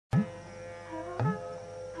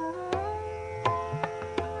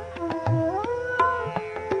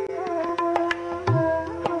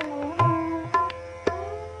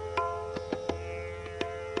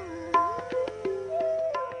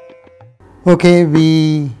Okay,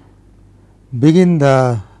 we begin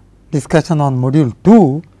the discussion on module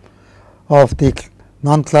 2 of the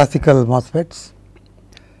non-classical MOSFETs,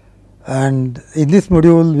 and in this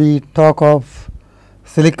module we talk of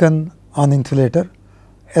silicon on insulator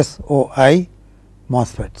SOI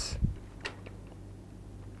MOSFETs.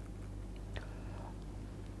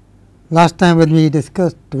 Last time when we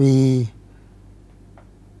discussed, we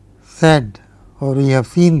said or we have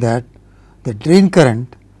seen that the drain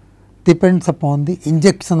current depends upon the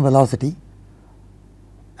injection velocity,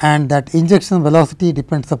 and that injection velocity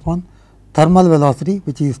depends upon thermal velocity,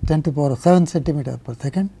 which is 10 to the power of 7 centimeter per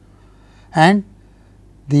second, and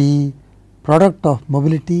the product of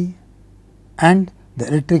mobility and the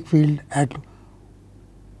electric field at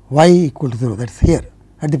y equal to 0, that is here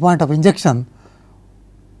at the point of injection.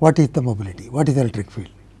 What is the mobility? What is the electric field?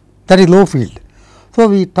 That is low field. So,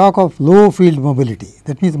 we talk of low field mobility,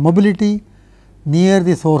 that means mobility near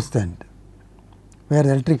the source end where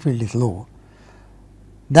the electric field is low.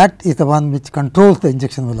 That is the one which controls the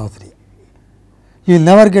injection velocity. You will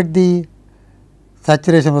never get the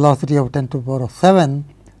saturation velocity of 10 to the power of 7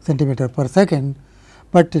 centimeter per second,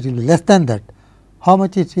 but it will be less than that. How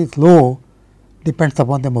much it is low depends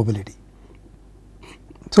upon the mobility.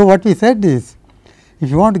 So, what we said is, if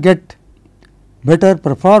you want to get better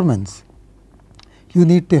performance, you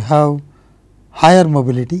need to have higher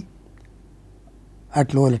mobility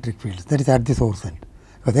at low electric fields, that is at the source end,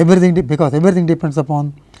 because everything depends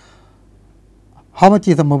upon how much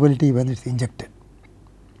is the mobility when it is injected.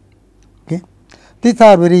 Okay. These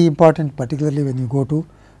are very important, particularly when you go to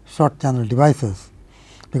short channel devices,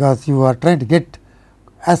 because you are trying to get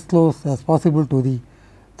as close as possible to the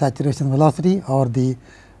saturation velocity or the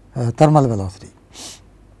thermal velocity.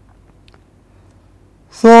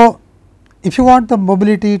 So, if you want the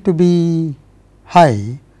mobility to be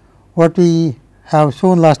high, what we have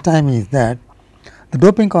shown last time is that the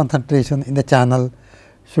doping concentration in the channel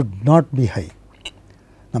should not be high.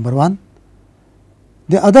 Number 1.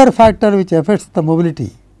 The other factor which affects the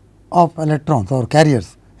mobility of electrons or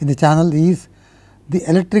carriers in the channel is the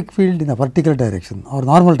electric field in the vertical direction or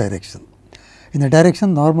normal direction, in the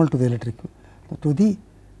direction normal to the electric to the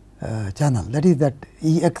channel, that is that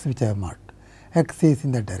E x which I have marked. X is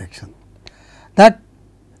in that direction. That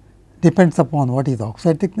depends upon what is the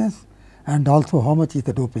oxide thickness and also how much is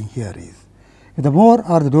the doping here is. If the more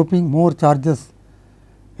or the doping, more charges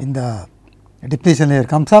in the depletion layer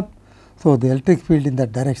comes up. So, the electric field in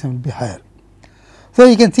that direction will be higher. So,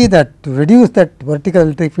 you can see that to reduce that vertical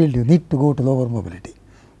electric field, you need to go to lower mobility.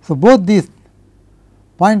 So, both these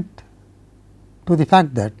point to the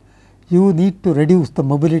fact that you need to reduce the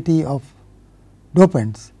mobility of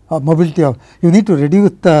dopants or mobility of, you need to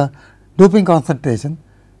reduce the doping concentration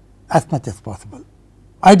as much as possible.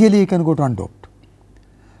 Ideally, you can go to undoped.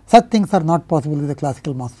 Such things are not possible with the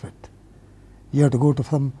classical MOSFET. You have to go to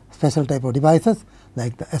some special type of devices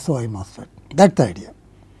like the SOI MOSFET. That is the idea.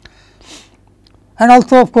 And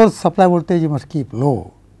also, of course, supply voltage you must keep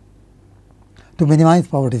low to minimize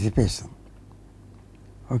power dissipation.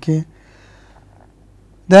 Okay.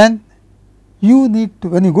 Then you need to,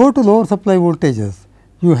 when you go to lower supply voltages,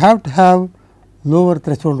 you have to have lower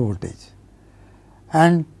threshold voltage,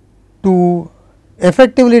 and to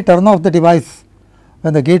effectively turn off the device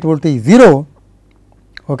when the gate voltage is 0,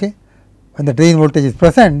 okay, when the drain voltage is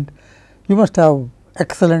present, you must have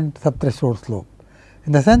excellent subthreshold slope.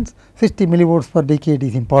 In the sense 60 millivolts per decade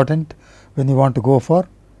is important when you want to go for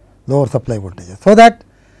lower supply voltages. So, that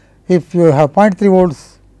if you have 0.3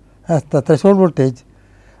 volts as the threshold voltage,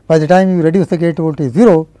 by the time you reduce the gate voltage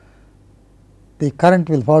 0, the current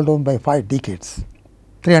will fall down by 5 decades,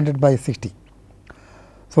 300 by 60.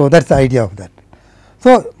 So, that is the idea of that.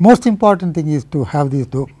 So, most important thing is to have this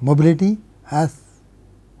mobility as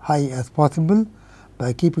high as possible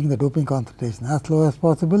by keeping the doping concentration as low as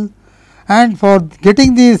possible, and for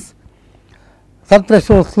getting this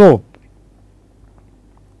subthreshold slope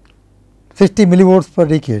 60 millivolts per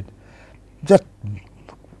decade, just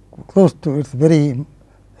close to it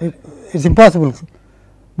is impossible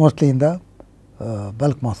mostly in the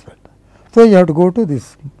bulk MOSFET. So, you have to go to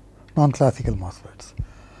this non-classical MOSFETs.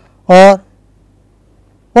 Or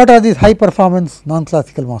what are these high performance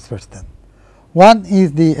non-classical MOSFETs then? One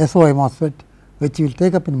is the SOI MOSFET, which you will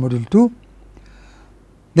take up in module 2.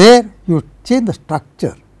 There you change the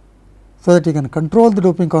structure, so that you can control the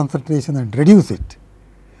doping concentration and reduce it,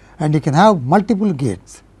 and you can have multiple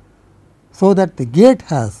gates. So, that the gate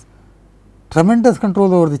has tremendous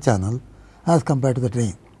control over the channel as compared to the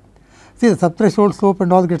drain. See, the subthreshold slope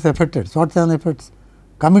and all gets affected, short channel effects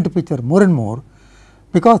come into picture more and more,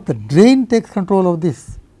 because the drain takes control of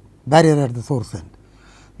this barrier at the source end.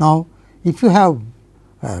 Now, if you have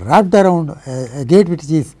wrapped around a gate which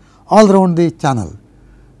is all around the channel,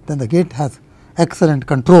 then the gate has excellent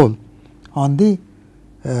control on the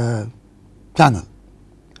channel.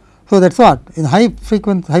 So, that is what in high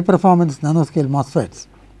frequency, high performance nanoscale MOSFETs,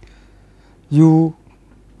 you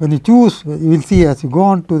when you choose, you will see as you go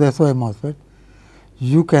on to the SOI MOSFET,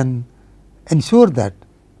 you can ensure that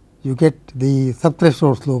you get the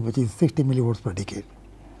subthreshold slope which is 60 millivolts per decade.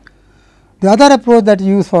 The other approach that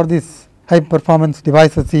you use for this high performance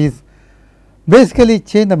devices is basically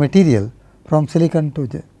change the material from silicon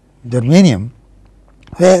to germanium,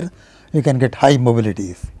 where you can get high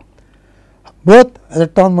mobilities. Both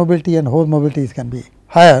electron mobility and hole mobilities can be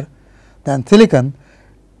higher than silicon,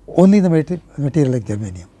 only the material like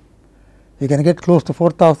germanium. You can get close to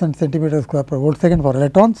 4000 centimeters square per volt second for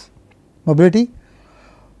electrons mobility,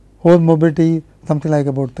 hole mobility something like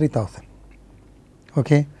about 3000,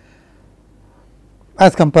 okay,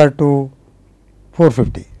 as compared to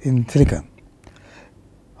 450 in silicon.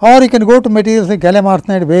 Or you can go to materials like gallium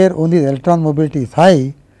arsenide, where only the electron mobility is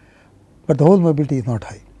high, but the hole mobility is not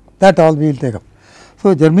high. That all we will take up.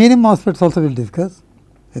 So, germanium MOSFETs also we will discuss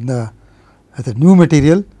in the as a new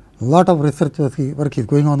material. A lot of research work is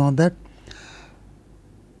going on that.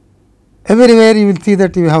 Everywhere you will see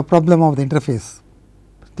that you have problem of the interface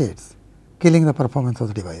states, killing the performance of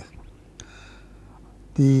the device.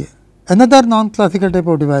 The another non-classical type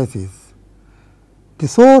of device is the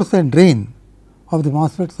source and drain of the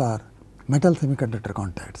MOSFETs are metal semiconductor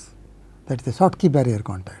contacts, that is the Schottky barrier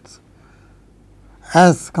contacts,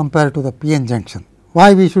 as compared to the PN junction.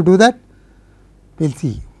 Why we should do that? We will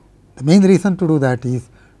see. The main reason to do that is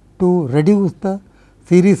to reduce the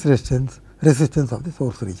series resistance of the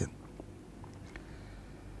source region.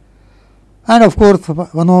 And of course,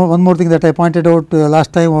 one more thing that I pointed out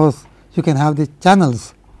last time was you can have the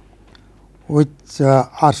channels which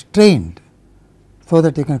are strained, so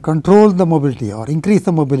that you can control the mobility or increase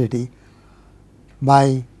the mobility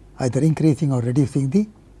by either increasing or reducing the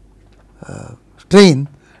strain,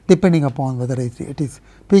 depending upon whether it is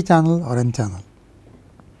P channel or N channel.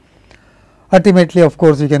 Ultimately, of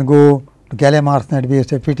course, you can go to gallium arsenide based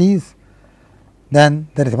FETs. Then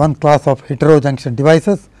there is one class of heterojunction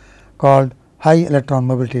devices called high electron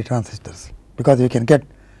mobility transistors, because you can get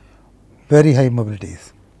very high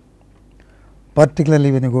mobilities,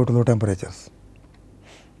 particularly when you go to low temperatures.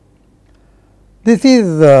 This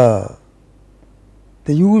is the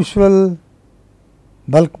usual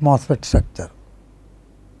bulk MOSFET structure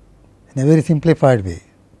in a very simplified way.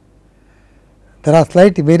 There are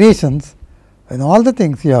slight variations in all the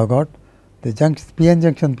things you have got the junction,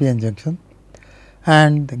 PN junction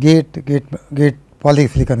and the gate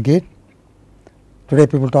polysilicon gate. Today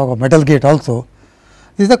people talk of metal gate also.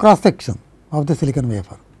 This is the cross section of the silicon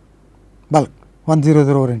wafer, bulk 100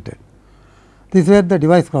 oriented. This is where the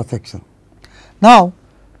device cross section. Now,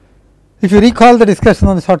 if you recall the discussion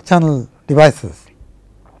on the short channel devices,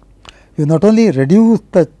 you not only reduce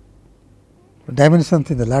the dimensions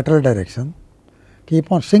in the lateral direction,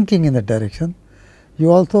 keep on shrinking in that direction, you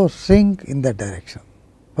also shrink in that direction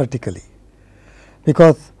vertically,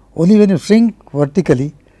 because only when you shrink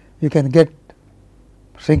vertically you can get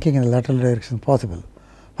shrinking in the lateral direction possible.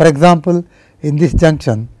 For example, in this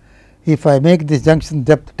junction, if I make this junction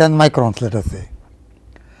depth 10 microns, let us say,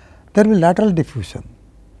 there will be lateral diffusion.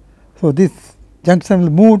 So, this junction will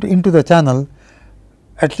move into the channel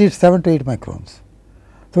at least 7 to 8 microns.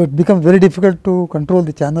 So, it becomes very difficult to control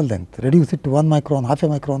the channel length, reduce it to 1 micron, half a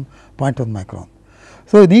micron, 0.1 micron.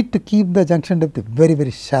 So, you need to keep the junction depth very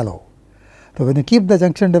shallow. So, when you keep the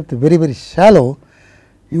junction depth very shallow,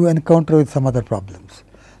 you encounter with some other problems.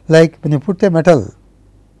 Like when you put a metal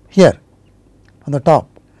here on the top,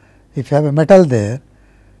 if you have a metal there,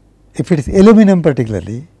 if it is aluminum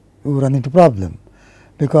particularly, you run into problem,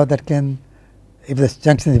 because that can, if the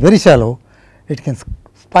junction is very shallow, it can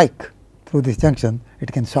spike through this junction,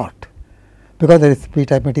 it can short, because there is P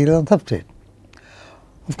type material on substrate.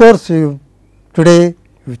 Of course, today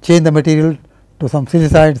you change the material to some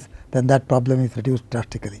silicides, then that problem is reduced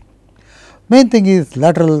drastically. Main thing is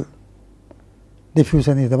lateral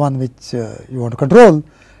diffusion is the one which you want to control,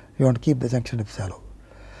 you want to keep the junction depth shallow.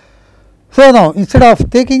 So, now instead of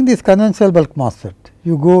taking this conventional bulk MOSFET,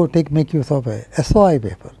 you go make use of a SOI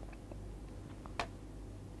wafer.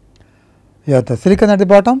 You have the silicon at the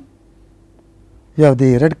bottom, you have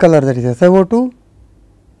the red color, that is SiO2,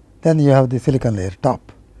 then you have the silicon layer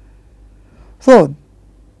top. So,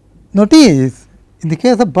 notice in the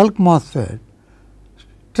case of bulk MOSFET,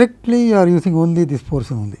 strictly you are using only this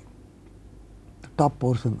portion only, the top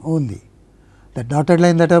portion only, the dotted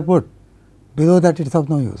line that I put, below that it is of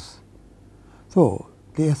no use. So,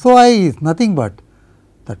 the SOI is nothing but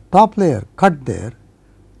the top layer cut there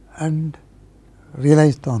and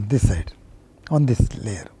realized on this side, on this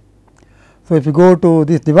layer. So, if you go to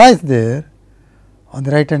this device there on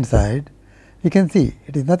the right hand side, you can see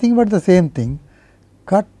it is nothing but the same thing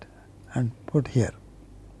cut and put here.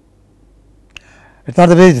 It is not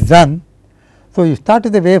the way it is done. So, you start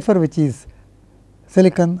with a wafer which is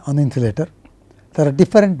silicon on insulator. There are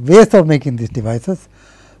different ways of making these devices.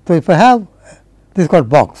 So, if I have this is called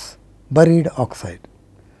box, buried oxide.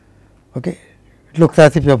 Okay. It looks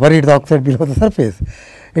as if you have buried the oxide below the surface.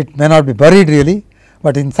 It may not be buried really,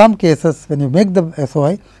 but in some cases when you make the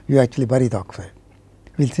SOI, you actually bury the oxide.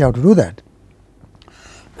 We will see how to do that.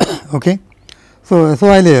 Okay. So,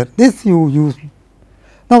 SOI layer, this you use.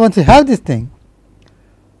 Now, once you have this thing,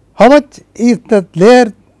 how much is the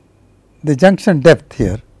layer, the junction depth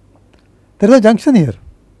here? There is no junction here,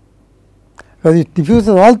 because it diffuses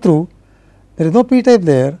all through. There is no p type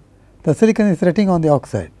layer, the silicon is resting on the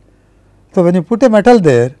oxide. So, when you put a metal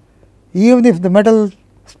there, even if the metal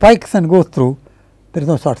spikes and goes through, there is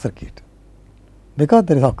no short circuit, because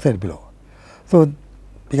there is oxide below. So,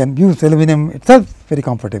 we can use aluminum itself very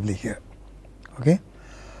comfortably here. Okay.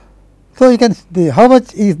 So, you can see how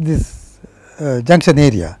much is this junction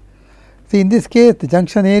area. See, in this case the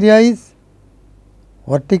junction area is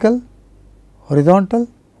vertical, horizontal,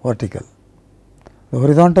 vertical. The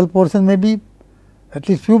horizontal portion may be at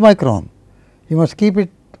least few micron. You must keep it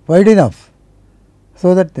wide enough,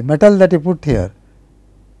 so that the metal that you put here,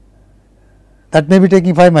 that may be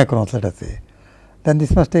taking 5 microns, let us say, then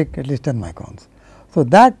this must take at least 10 microns. So,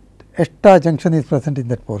 that extra junction is present in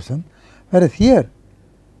that portion, whereas here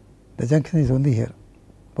the junction is only here,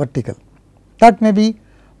 vertical. That may be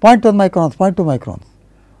 0.1 microns, 0.2 microns,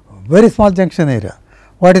 very small junction area.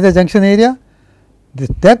 What is the junction area? This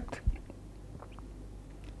depth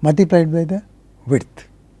multiplied by the width.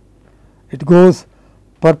 It goes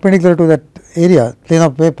perpendicular to that area, plane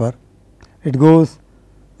of paper, it goes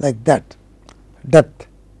like that, depth.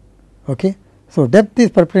 Okay. So, depth is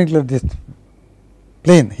perpendicular to this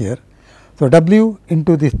plane here. So, W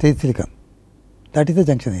into this stage silicon, that is the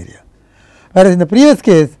junction area. Whereas, in the previous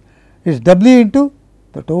case, it is W into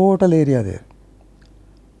the total area there.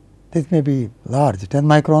 This may be large, 10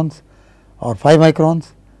 microns or 5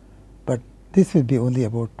 microns, but this will be only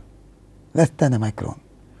about less than a micron.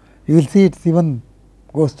 You will see it even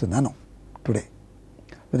goes to nano today.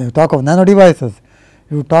 When you talk of nano devices,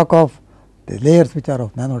 you talk of the layers which are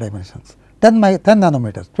of nano dimensions, 10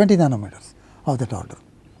 nanometers, 20 nanometers of that order.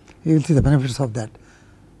 You will see the benefits of that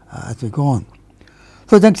as we go on.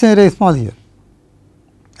 So, junction area is small here,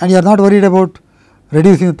 and you are not worried about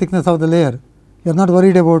reducing the thickness of the layer, you are not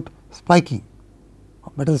worried about spiking,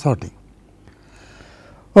 metal sorting.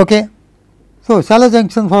 Okay. So, shallow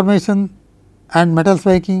junction formation and metal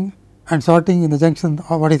spiking and sorting in the junction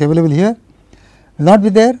of what is available here will not be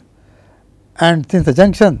there, and since the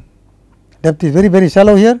junction depth is very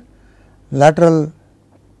shallow here, lateral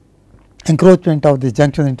encroachment of this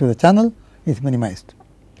junction into the channel is minimized.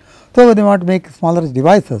 So, when you want to make smaller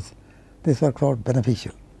devices, this works out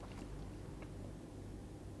beneficial.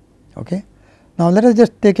 Okay. Now, let us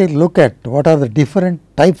just take a look at what are the different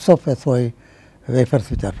types of SOI wafers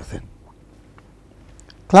which are present.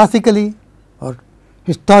 Classically or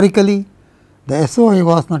historically, the SOI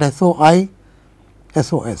was not SOI,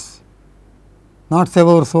 SOS, not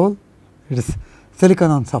silver soul, it is silicon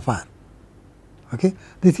on sapphire. Okay.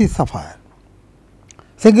 This is sapphire,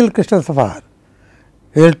 single crystal sapphire,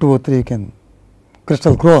 Al2O3 you can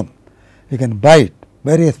crystal grown, you can buy it,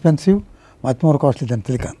 very expensive, much more costly than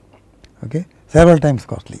silicon, okay, several times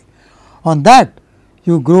costly. On that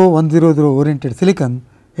you grow 100 oriented silicon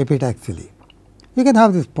epitaxially. You can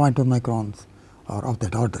have this 0.1 microns or of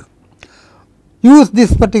that order. Use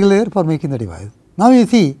this particular layer for making the device. Now, you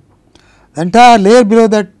see the entire layer below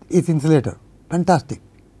that is insulator, fantastic.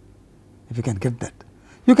 If you can get that,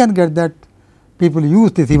 you can get that. People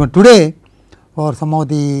use this even today for some of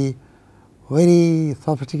the very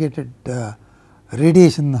sophisticated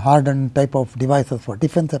radiation hardened type of devices for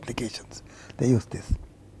defense applications. They use this.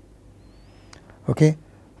 Okay.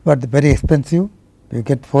 But very expensive, you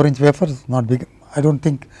get 4-inch wafers, not big. I do not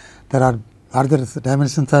think there are larger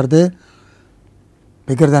dimensions are there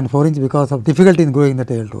bigger than 4-inch because of difficulty in growing the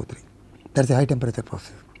Al2O3. That is a high temperature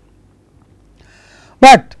process.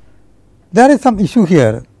 But there is some issue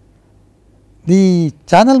here. The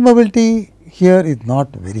channel mobility here is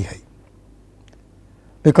not very high,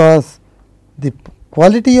 because the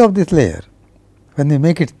quality of this layer when we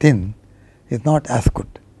make it thin is not as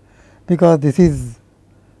good, because this is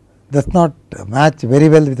does not match very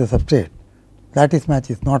well with the substrate, lattice match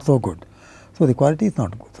is not so good. So, the quality is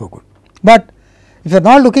not so good. But if you are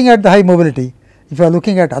not looking at the high mobility, if you are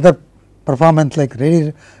looking at other performance like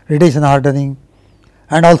radiation hardening,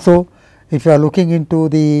 and also if you are looking into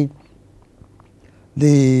the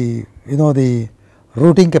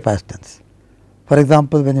routing capacitance. For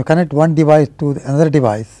example, when you connect one device to another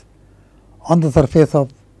device on the surface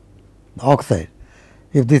of the oxide,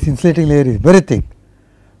 if this insulating layer is very thick,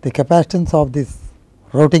 the capacitance of this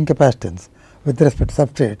routing capacitance with respect to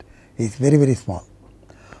substrate is very small.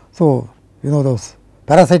 So, those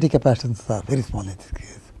parasitic capacitances are very small in this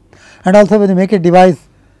case. And also when you make a device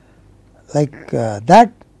like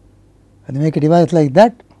that,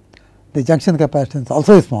 the junction capacitance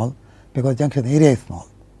also is small, because junction area is small.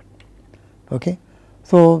 Okay.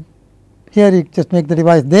 So, here you just make the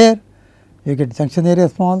device there, you get junction area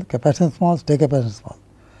small, capacitance small, state capacitance small.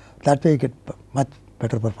 That way you get much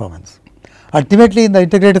better performance. Ultimately, in the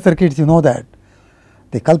integrated circuits, you know that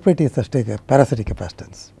the culprit is the parasitic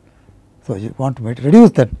capacitance. So, you want to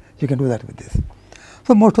reduce that, you can do that with this.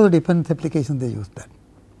 So, most of the defense applications they use that.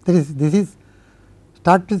 This is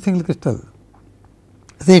start with single crystal.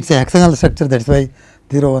 See, it is a hexagonal structure, that is why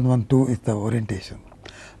 0, 1, 1, 2 is the orientation.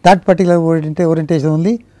 That particular orientation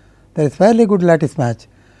only, there is fairly good lattice match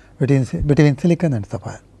between silicon and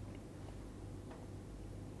sapphire.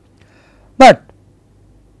 But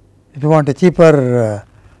if you want a cheaper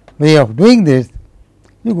way of doing this,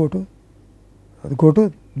 you go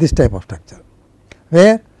to this type of structure,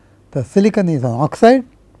 where the silicon is on oxide.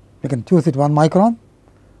 You can choose it 1 micron,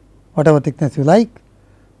 whatever thickness you like,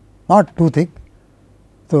 not too thick.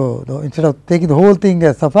 So, instead of taking the whole thing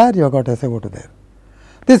as sapphire, you have got SiO2 there.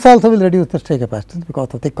 This also will reduce the stray capacitance,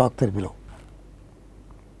 because of thick oxide below.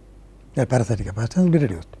 The parasitic capacitance will be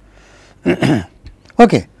reduced.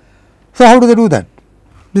 Okay. So, how do they do that?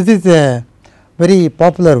 This is a very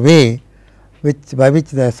popular way by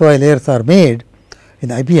which the SOI layers are made in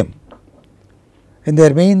IBM. In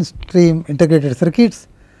their mainstream integrated circuits,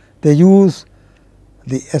 they use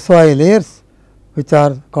the SOI layers, which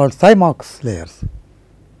are called CMOS layers.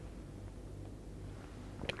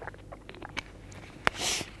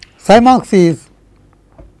 CMOS is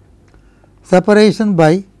separation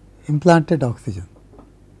by implanted oxygen.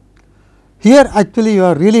 Here actually you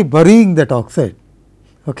are really burying that oxide.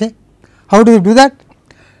 Okay. How do you do that?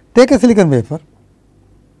 Take a silicon wafer,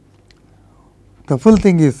 the full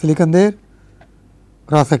thing is silicon there,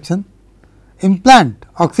 cross section, implant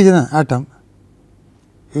oxygen atom,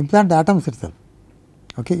 implant the atoms itself.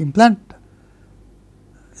 Okay. Implant,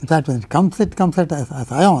 in fact, when it comes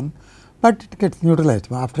as ion, but it gets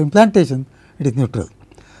neutralized. After implantation, it is neutral.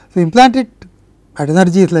 So, implant it at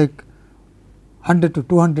energy is like 100 to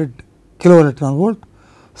 200 kiloelectron volt,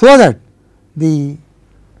 so that the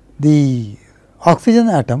oxygen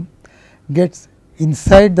atom gets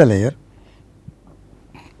inside the layer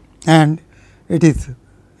and it is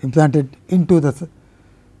implanted into the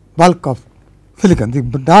bulk of silicon. The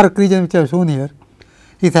dark region which I have shown here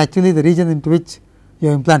is actually the region into which you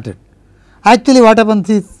have implanted. Actually, what happens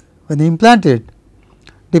is, when you implant it,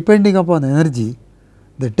 depending upon energy,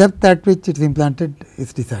 the depth at which it is implanted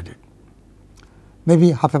is decided.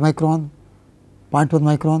 Maybe half a micron, 0.1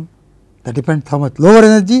 micron, that depends how much lower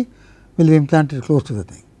energy will be implanted close to the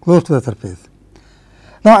thing, close to the surface.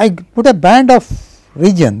 Now, I put a band of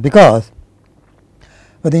region, because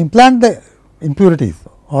when you implant the impurities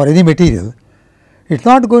or any material, it is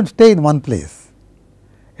not going to stay in one place.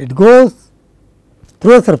 It goes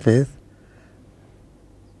through a surface,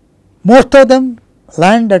 most of them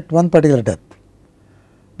land at one particular depth,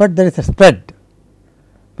 but there is a spread,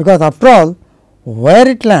 because after all where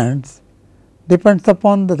it lands depends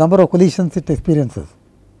upon the number of collisions it experiences.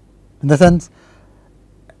 In the sense,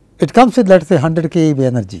 it comes with, let us say, 100 keV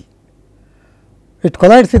energy, it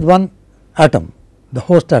collides with one atom, the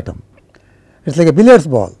host atom, it is like a billiards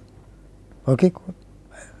ball. Okay.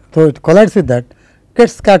 So, it collides with that,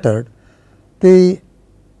 gets scattered, the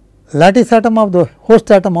lattice atom of the host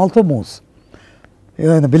atom also moves.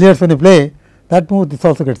 In the billiards when you play, that moves, this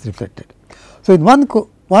also gets reflected. So, in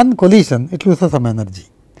one collision it loses some energy.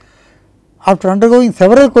 After undergoing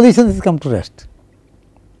several collisions, it comes to rest.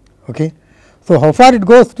 Okay. So, how far it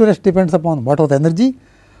goes to rest depends upon what was the energy,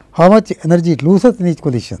 how much energy it loses in each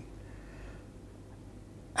collision,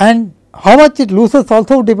 and how much it loses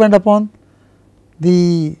also depend upon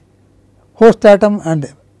the host atom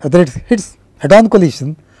and whether it hits head on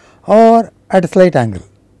collision or at a slight angle.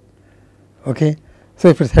 Okay. So,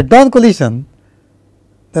 if it is head on collision,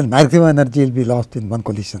 then maximum energy will be lost in one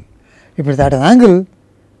collision. If it is at an angle,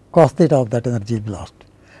 cos theta of that energy will be lost.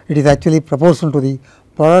 It is actually proportional to the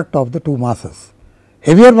product of the two masses.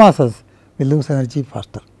 Heavier masses will lose energy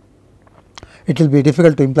faster. it will be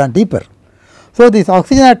difficult to implant deeper. So, this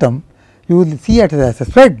oxygen atom you will see it as a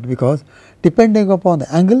spread, because depending upon the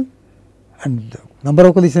angle and number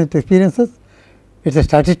of collision experiences, it is a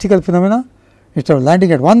statistical phenomena. Instead of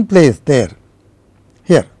landing at one place there,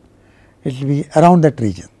 here it will be around that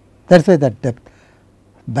region. That is why that depth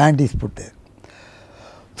band is put there.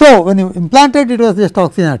 So, when you implanted, it was just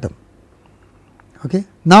oxygen atom. Okay.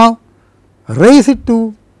 Now, raise it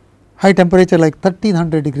to high temperature like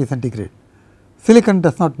 1300 degree centigrade. Silicon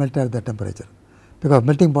does not melt at that temperature, because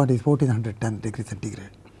melting point is 1410 degree centigrade.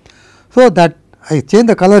 So, that I change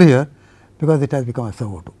the color here, because it has become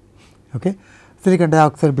SOO2. Okay. Silicon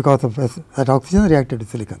dioxide, because of that oxygen reacted with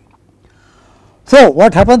silicon. So,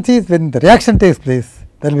 what happens is, when the reaction takes place,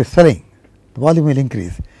 there will be swelling, the volume will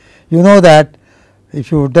increase. You know that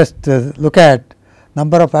if you just look at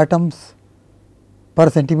number of atoms per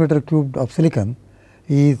centimeter cubed of silicon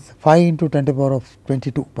is 5 into 10 to the power of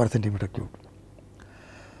 22 per centimeter cubed.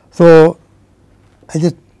 So, I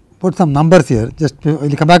just put some numbers here, just I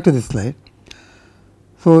will come back to this slide.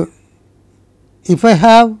 So, if I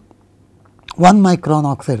have 1 micron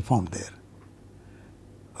oxide formed there,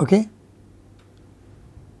 okay,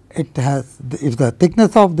 it has if the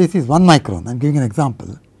thickness of this is 1 micron, I am giving an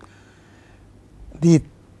example, the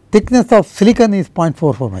thickness of silicon is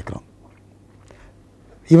 0.44 micron.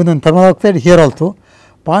 Even in thermal oxide, here also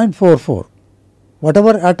 0.44,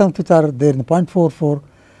 whatever atoms which are there in 0.44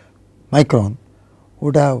 micron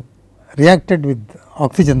would have reacted with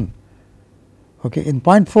oxygen. Okay. In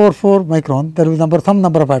 0.44 micron, there will be some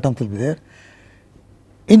number of atoms will be there,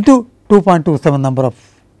 into 2.27 number of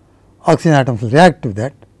oxygen atoms will react with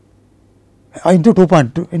that, into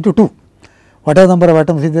 2.2 into 2, whatever number of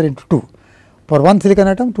atoms is there into 2. For 1 silicon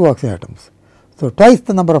atom, 2 oxygen atoms. So, twice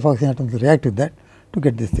the number of oxygen atoms will react with that to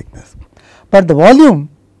get this thickness, but the volume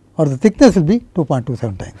or the thickness will be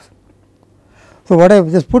 2.27 times. So, what I have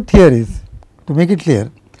just put here is, to make it clear,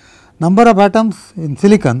 number of atoms in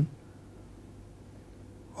silicon,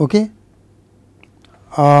 okay,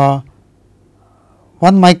 1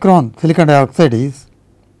 micron silicon dioxide is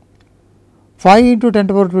 5 into 10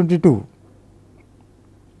 to the power 22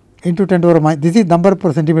 into 10 to the power this is number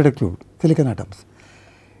per centimeter cubed silicon atoms,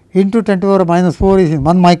 into 10 to the power minus 4 is in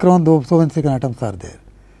 1 micron, though so many silicon atoms are there.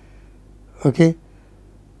 Okay.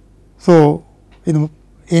 So, in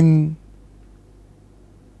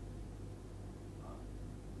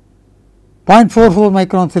 0.44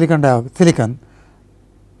 micron silicon,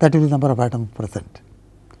 that will be number of atoms present.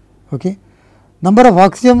 Okay. Number of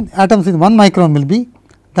oxygen atoms in 1 micron will be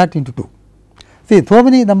that into 2. See, so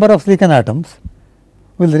many number of silicon atoms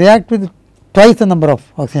will react with twice the number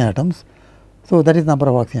of oxygen atoms. So, that is number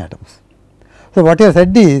of oxygen atoms. So, what you have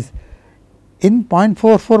said is, in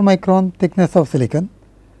 0.44 micron thickness of silicon,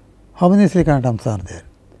 how many silicon atoms are there?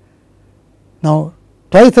 Now,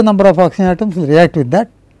 twice the number of oxygen atoms will react with that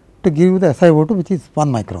to give you the SiO2, which is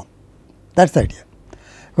 1 micron. That is the idea.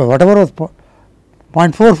 Because whatever was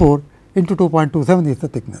 0.44 into 2.27 is the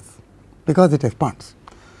thickness, because it expands.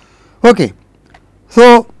 Okay.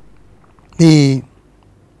 So, in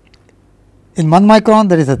 1 micron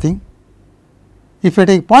there is a thing. If I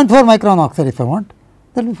take 0.4 micron oxide, if I want,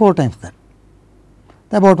 that will be 4 times that,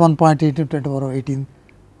 about 1.8 into 10 to the power 18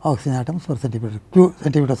 oxygen atoms per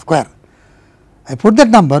centimeter square. I put that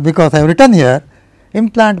number because I have written here,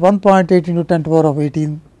 implant 1.8 into 10 to the power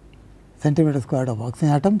 18 centimeter squared of oxygen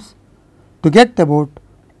atoms to get about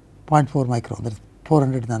 0.4 micron, that is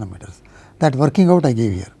 400 nanometers. That working out I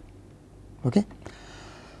gave here. Okay.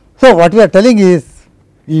 So, what we are telling is,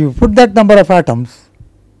 you put that number of atoms,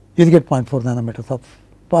 you will get 0.4 nanometers of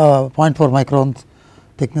 0.4 microns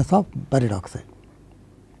thickness of buried oxide.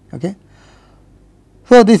 Okay.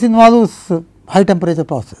 So, this involves high temperature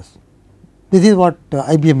process. This is what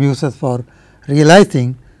IBM uses for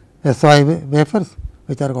realizing SOI wafers,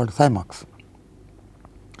 which are called CMOS.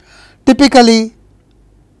 Typically,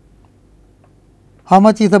 how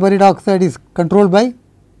much is the buried oxide is controlled by,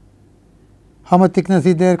 how much thickness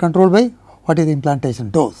is there controlled by, what is the implantation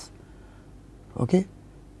dose. Okay.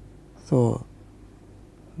 So,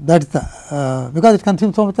 that is the because it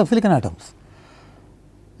consumes so much of silicon atoms.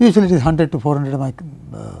 Usually it is 100 to 400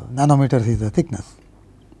 nanometers is the thickness.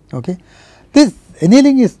 Okay. This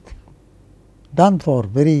annealing is done for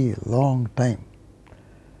very long time,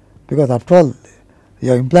 because after all you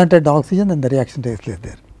have implanted the oxygen and the reaction takes place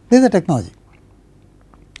there. This is the technology.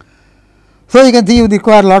 So, you can see you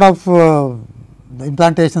require a lot of the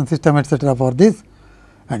implantation system etc. for this,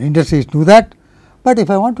 and industries do that, but if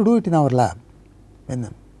I want to do it in our lab in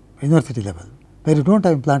the university level, where you do not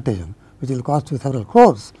have implantation, which will cost you several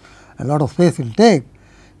crores, a lot of space will take,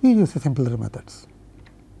 you use the simpler methods.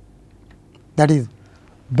 that is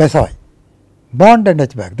SOI, bond and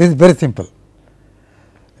etch back. This is very simple.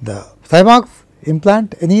 The CMOS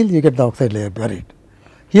implant anneal, you get the oxide layer buried.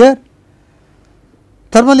 Here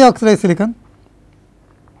thermally oxidized silicon,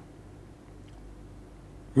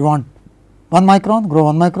 you want 1 micron, grow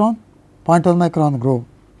 1 micron, 0.1 micron, grow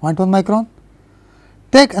 0.1 micron.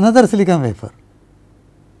 Take another silicon wafer,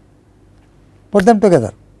 put them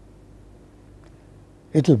together,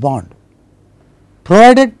 it will bond,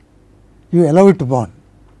 provided you allow it to bond.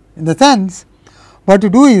 In the sense, what you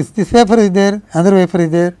do is, this wafer is there, another wafer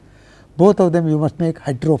is there, both of them you must make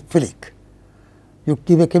hydrophilic. You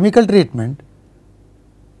give a chemical treatment.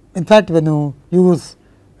 In fact, when you use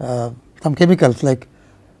some chemicals like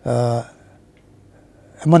ammonium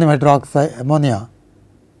hydroxide, ammonia,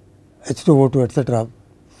 H2O2, etc.,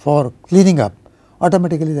 for cleaning up,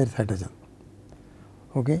 automatically there is hydrogen.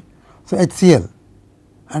 Okay. So, HCl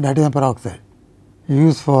and hydrogen peroxide you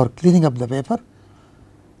use for cleaning up the wafer,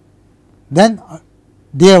 then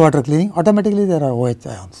DI water cleaning, automatically there are OH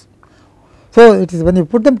ions. So, it is when you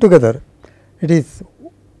put them together, it is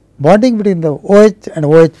bonding between the OH and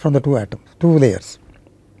OH from the two atoms, two layers.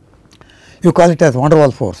 You call it as van der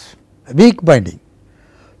Waals force, a weak binding.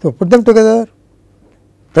 So, put them together,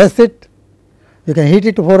 press it, you can heat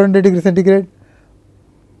it to 400 degree centigrade,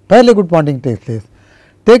 fairly good bonding takes place.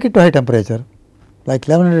 Take it to high temperature like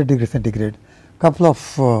 1100 degree centigrade, couple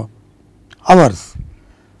of hours.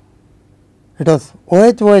 It was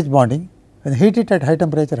OH bonding. When heat it at high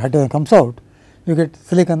temperature, hydrogen comes out, you get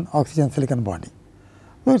silicon oxygen silicon bonding.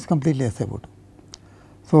 So, it is completely SiO2.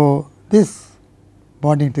 So, this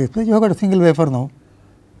bonding takes place. You have got a single wafer now,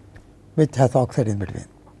 which has oxide in between.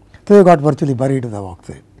 So, you got virtually buried with the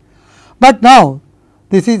oxide. But now,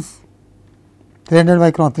 this is 300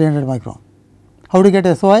 micron, 300 micron. How do you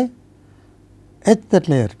get SOI? Etch that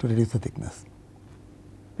layer to reduce the thickness.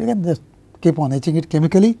 You can just keep on etching it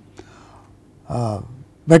chemically,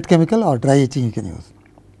 wet chemical or dry etching you can use.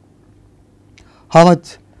 How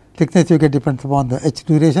much thickness you get depends upon the etch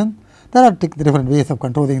duration. There are different ways of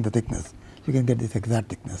controlling the thickness. You can get this exact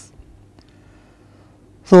thickness.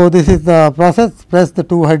 So, this is the process. Press the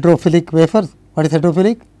two hydrophilic wafers. What is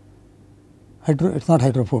hydrophilic? It is not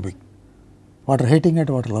hydrophobic. Water heating and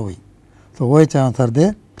water loving. So, OH ions are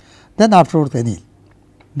there. Then afterwards anneal.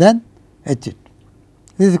 Then etch it.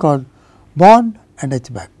 This is called bond and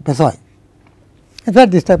etch back, SOI. In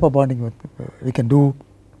fact, this type of bonding we can do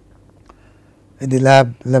in the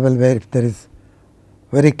lab level, where if there is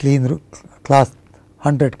very clean class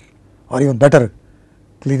 100 or even better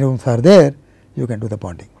clean rooms are there, you can do the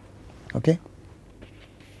bonding. Okay.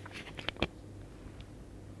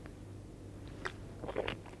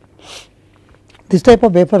 This type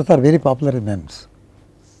of wafers are very popular in MEMS,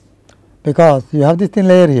 because you have this thin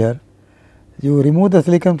layer here, you remove the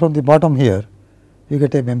silicon from the bottom here, you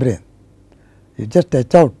get a membrane. You just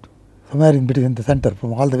etch out somewhere in between the center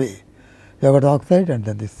from all the way. You have got oxide and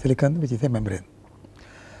then this silicon, which is a membrane.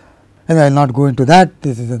 And I will not go into that.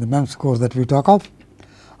 This is in the MEMS course that we talk of.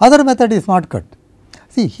 Other method is smart cut.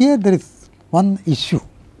 See, here there is one issue.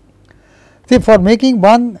 See, for making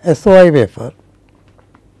one SOI wafer,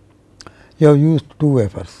 you have used two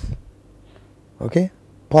wafers, okay,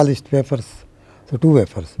 polished wafers. So, two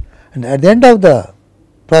wafers, and at the end of the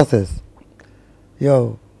process, you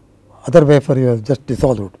have other wafer you have just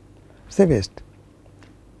dissolved. It is a waste.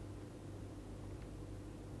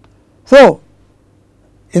 So,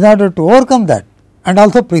 in order to overcome that and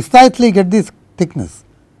also precisely get this thickness,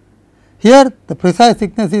 here the precise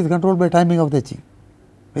thickness is controlled by timing of the etching,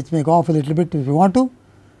 which may go off a little bit if you want to.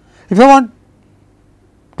 If you want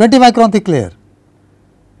 20 micron thick layer,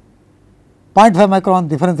 0.5 micron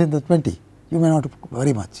difference in the 20, you may not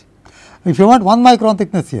very much. If you want 1 micron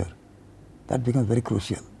thickness here, that becomes very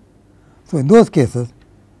crucial. So, in those cases,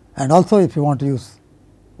 and also if you want to use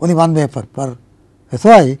only one wafer per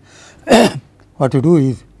SOI, what you do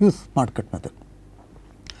is use smart cut method.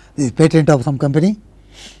 This is patent of some company.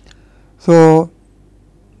 So,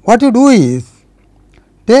 what you do is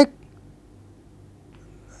take,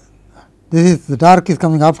 this is the dark is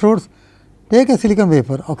coming afterwards, take a silicon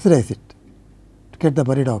wafer, oxidize it to get the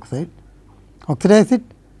buried oxide, oxidize it,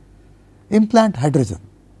 implant hydrogen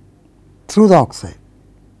through the oxide.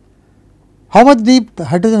 How much deep the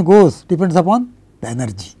hydrogen goes depends upon the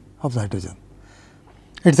energy of the hydrogen.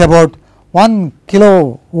 It is about 1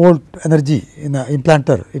 kilovolt energy in the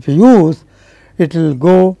implanter. If you use, it will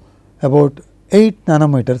go about 8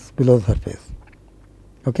 nanometers below the surface.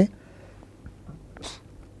 Okay.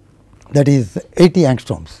 That is 80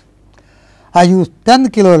 angstroms. I use 10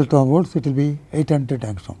 kilo electron volts, it will be 800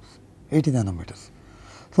 angstroms, 80 nanometers.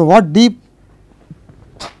 So, what deep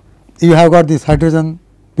you have got this hydrogen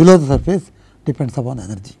below the surface, depends upon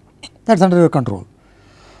energy, that is under your control.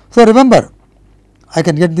 So, remember, I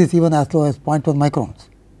can get this even as low as 0.1 microns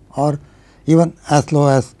or even as low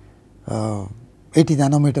as 80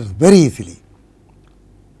 nanometers very easily.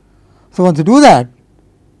 So, once you do that,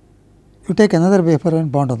 you take another wafer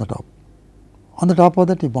and bond on the top. On the top of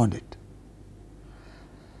that, you bond it.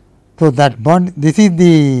 So, that bond, this is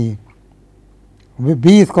the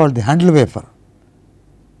B is called the handle wafer.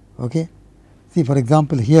 Okay. See, for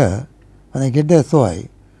example, here when I get the SOI,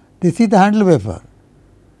 this is the handle wafer.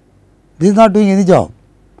 This is not doing any job.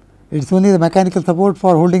 It is only the mechanical support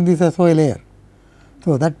for holding this SOI layer.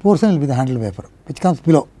 So, that portion will be the handle wafer, which comes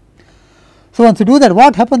below. So, once you do that,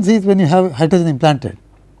 what happens is when you have hydrogen implanted,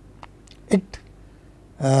 it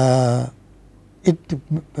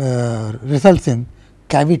results in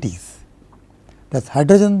cavities. That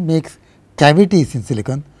hydrogen makes cavities in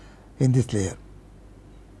silicon in this layer.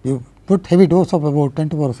 You put heavy dose of about 10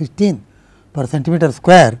 to the power 16 per centimeter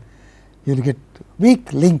square, you will get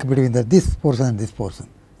weak link between this portion and this portion,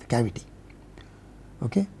 the cavity.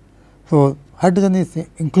 Okay. So, hydrogen is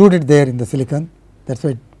included there in the silicon, that is why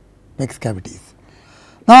it makes cavities.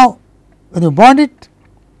 Now, when you bond it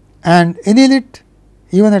and anneal it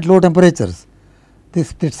even at low temperatures, this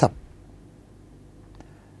splits up.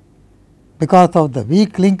 Because of the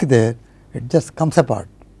weak link there, it just comes apart.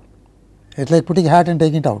 It is like putting a hat and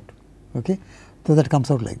taking it out. Okay. So, that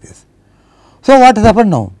comes out like this. So, what has happened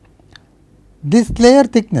now? This layer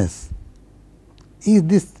thickness is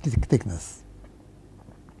this thickness,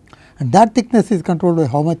 and that thickness is controlled by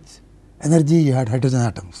how much energy you had hydrogen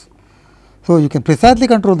atoms. So, you can precisely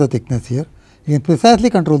control the thickness here, you can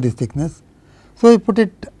precisely control this thickness. So, you put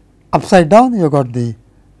it upside down, you have got the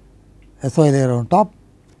SOI layer on top,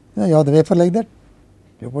 you have the wafer like that,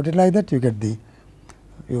 you put it like that, you get the,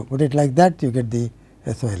 you put it like that, you get the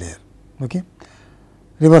SOI layer. Okay.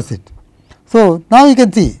 Reverse it. So, now you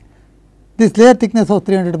can see this layer thickness was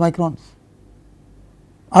 300 microns.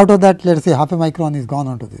 Out of that, let us say half a micron is gone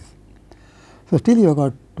onto this. So, still you have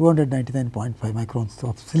got 299.5 microns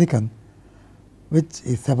of silicon, which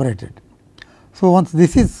is separated. So, once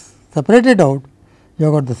this is separated out, you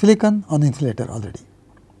have got the silicon on the insulator already.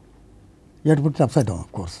 You have to put it upside down,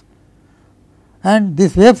 of course. And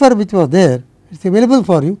this wafer which was there, it is available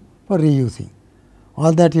for you for reusing.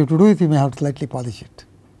 All that you have to do is you may have to slightly polish it.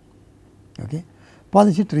 Okay.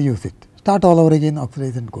 Polish it, reuse it, start all over again,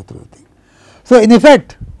 oxidize and go through the thing. So, in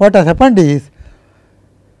effect, what has happened is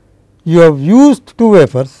you have used two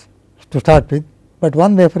wafers to start with, but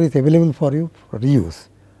one wafer is available for you for reuse.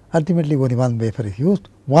 Ultimately, only one wafer is used,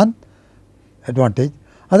 one advantage.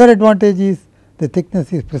 Other advantage is the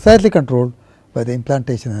thickness is precisely controlled by the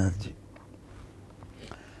implantation energy.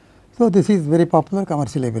 So, this is very popular,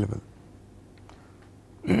 commercially available.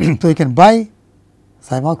 So, you can buy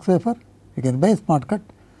CMOS wafer, you can buy smart cut.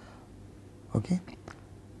 Okay.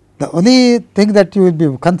 The only thing that you will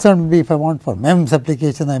be concerned will be if I want for MEMS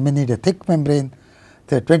application, I may need a thick membrane,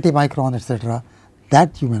 say 20 micron, etc.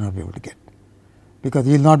 That you may not be able to get, because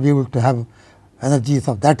you will not be able to have energies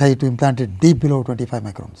of that high to implant it deep below 25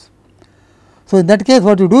 microns. So, in that case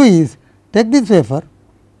what you do is take this wafer,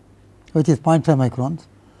 which is 0.5 microns,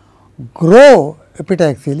 grow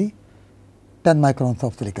epitaxially 10 microns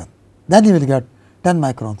of silicon, then you will get 10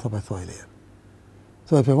 microns of SOI layer.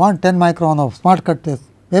 So, if you want 10 micron of smart cut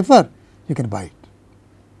wafer, you can buy it.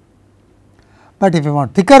 But if you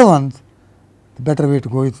want thicker ones, the better way to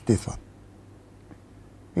go is this one,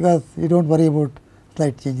 because you do not worry about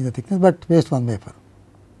slight change in the thickness, but waste one wafer.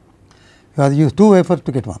 You have to use two wafers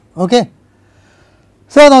to get one. Okay.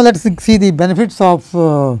 So, now let us see the benefits of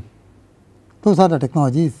those are the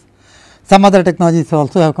technologies. Some other technologies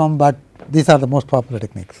also have come, but these are the most popular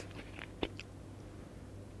techniques.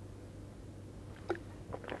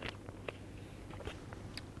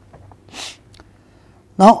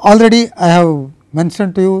 Now, already I have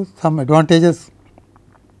mentioned to you some advantages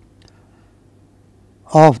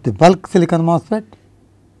of the bulk silicon MOSFET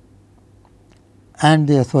and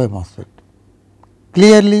the SOI MOSFET.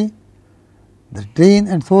 Clearly, the drain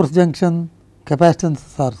and source junction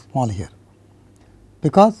capacitances are small here,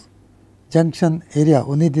 because junction area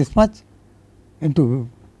only this much into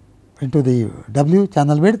the W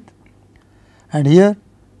channel width, and here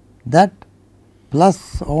that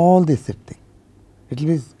plus all this thing. It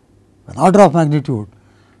will be an order of magnitude,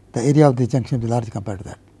 the area of the junction will be large compared to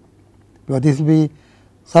that, because this will be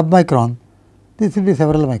submicron, this will be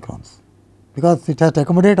several microns, because it has to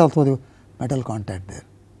accommodate also the metal contact there.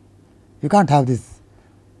 You can't have this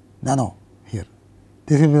nano here,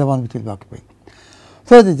 this will be the one which will be occupying.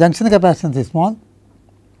 So, the junction capacitance is small,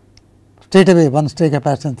 straight away one stage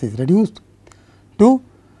capacitance is reduced to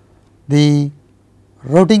the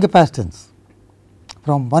routing capacitance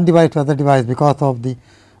from one device to other device because of the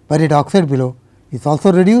buried oxide below is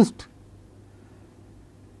also reduced,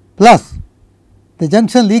 plus the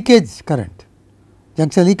junction leakage current.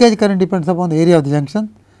 Junction leakage current depends upon the area of the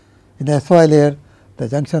junction. In the SOI layer, the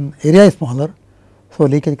junction area is smaller, so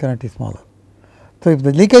leakage current is smaller. So, if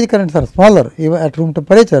the leakage currents are smaller even at room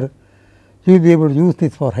temperature, you will be able to use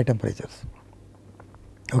this for high temperatures.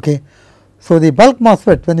 Okay. So, the bulk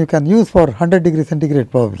MOSFET, when you can use for 100 degree centigrade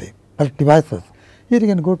probably bulk devices, here you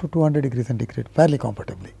can go to 200 degree centigrade fairly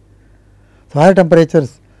comfortably. So, higher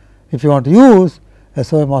temperatures, if you want to use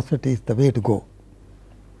SOI MOSFET is the way to go.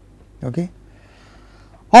 Okay.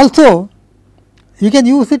 Also, you can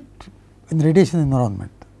use it in radiation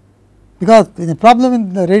environment, because the problem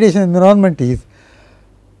in the radiation environment is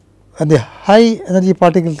when the high energy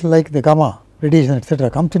particles like the gamma radiation etc.,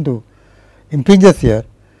 comes into impinges here,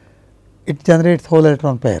 it generates whole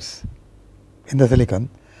electron pairs in the silicon.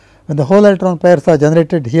 When the whole electron pairs are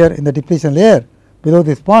generated here in the depletion layer below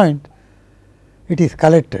this point, it is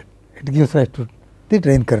collected, it gives rise to the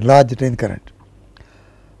drain current, large drain current.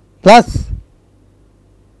 Plus,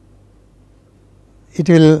 it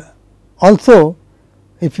will also,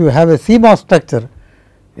 if you have a CMOS structure,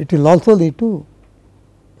 it will also lead to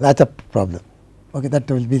latch up problem. Okay, that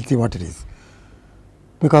we will see what it is.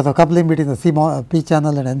 Because of coupling between the CMOS, P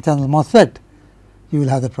channel and N channel MOSFET, you will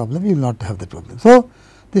have that problem, you will not have that problem. So,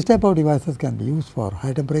 this type of devices can be used for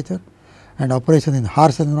high temperature and operation in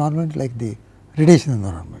harsh environment like the radiation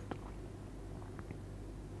environment.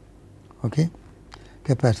 Okay.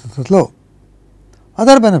 Capacitance is low.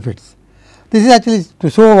 Other benefits, this is actually to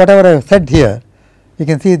show whatever I have said here. You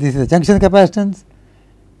can see this is a junction capacitance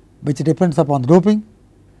which depends upon the doping,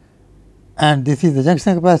 and this is the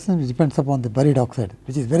junction capacitance which depends upon the buried oxide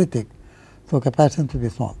which is very thick. So, capacitance will be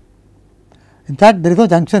small. In fact, there is no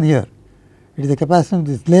junction here, it is the capacitance of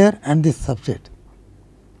this layer and this substrate,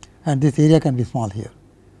 and this area can be small here,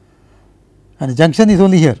 and the junction is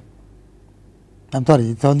only here. I am sorry,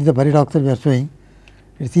 it is only the buried oxide we are showing,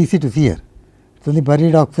 it is easy to see here. It is only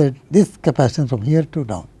buried oxide, this capacitance from here to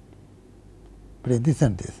down, between this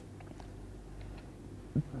and this.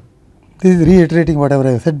 This is reiterating whatever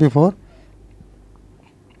I have said before.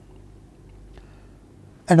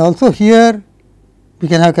 And also here we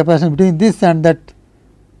can have capacitance between this and that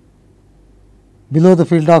below the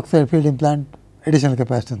field oxide, field implant additional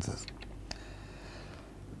capacitances.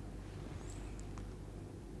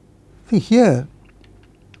 See here,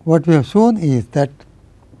 what we have shown is that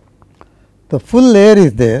the full layer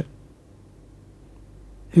is there.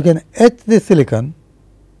 You can etch this silicon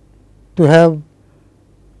to have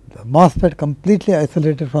the MOSFET completely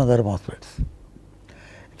isolated from other MOSFETs.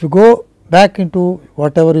 If you go back into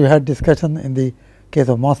whatever you had discussion in the case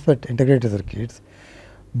of MOSFET integrated circuits,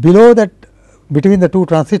 below that between the two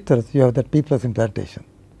transistors you have that P plus implantation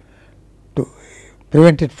to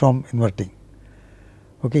prevent it from inverting.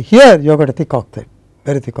 Okay. Here you have got a thick oxide,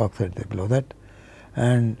 very thick oxide there below that,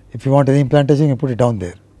 and if you want any implantation you put it down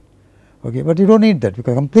there. Okay. But you do not need that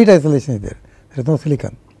because complete isolation is there, there is no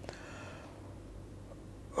silicon.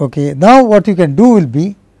 Okay. Now, what you can do will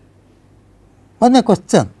be, one may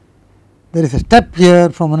question, there is a step here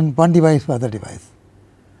from one device to other device,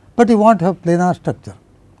 but you want to have planar structure.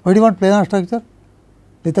 Why do you want planar structure?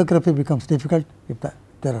 Lithography becomes difficult if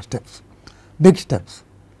there are steps, big steps.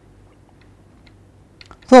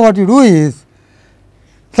 So, what you do is,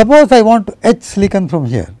 suppose I want to etch silicon from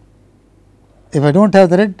here, if I do not have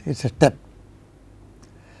the red, it is a step.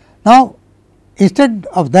 Now, instead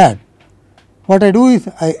of that, what I do is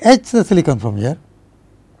I etch the silicon from here,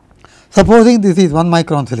 supposing this is 1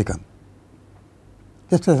 micron silicon,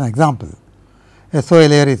 just as an example, SOI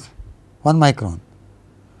layer is 1 micron,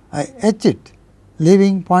 I etch it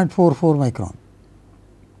leaving 0.44 micron,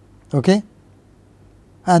 okay,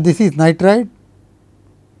 and this is nitride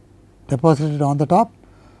deposited on the top,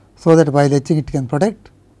 so that while etching it can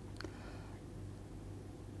protect.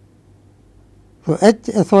 So, etch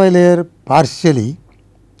SOI layer partially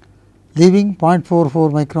leaving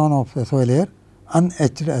 0.44 micron of SOI layer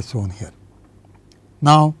unetched as shown here.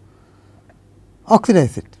 Now,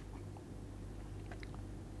 oxidize it.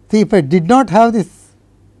 See, if I did not have this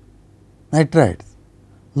nitrides,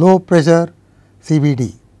 low pressure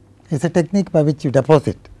CVD is a technique by which you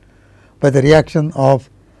deposit by the reaction of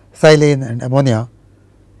silane and ammonia,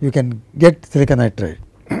 you can get silicon nitride.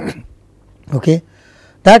 Okay.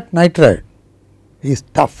 That nitride is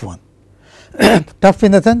tough one, tough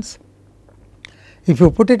in the sense, if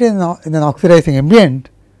you put it in an oxidizing ambient,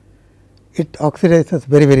 it oxidizes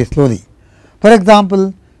very, very slowly. For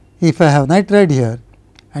example, if I have nitride here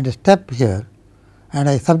and a step here and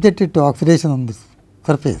I subject it to oxidation on this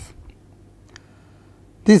surface,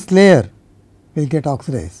 this layer will get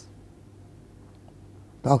oxidized.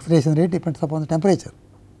 The oxidation rate depends upon the temperature.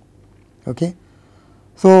 Okay.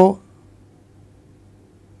 So,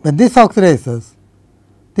 when this oxidizes,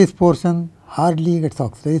 this portion hardly gets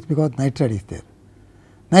oxidized because nitride is there.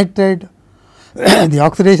 Nitride, the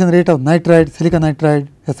oxidation rate of nitride, silicon nitride,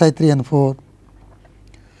 Si3N4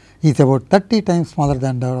 is about 30 times smaller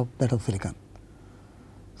than that of silicon.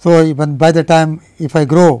 So, even by the time if I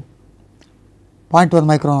grow 0.1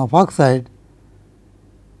 micron of oxide,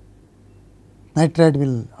 nitride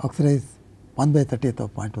will oxidize 1/30th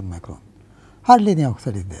of 0.1 micron, hardly any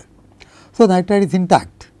oxide is there. So, nitride is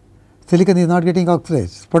intact, silicon is not getting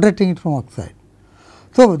oxidized, protecting it from oxide.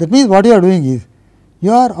 So, that means what you are doing is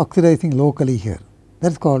you are oxidizing locally here,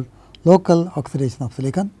 that is called local oxidation of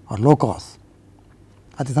silicon or low cost.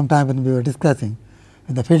 At some time when we were discussing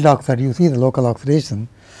in the field oxide, you see the local oxidation.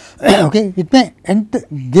 Okay, it may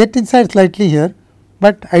get inside slightly here,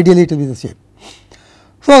 but ideally it will be the shape.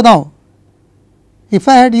 So, now if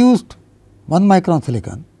I had used 1 micron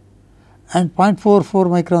silicon and 0.44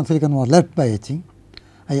 micron silicon was left by etching,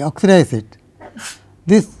 I oxidize it.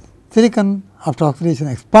 This silicon after oxidation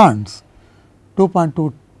expands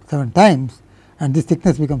 2.27 times and this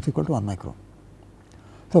thickness becomes equal to 1 micron.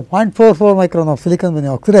 So, 0.44 micron of silicon when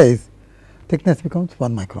you oxidize, thickness becomes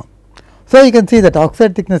 1 micron. So, you can see that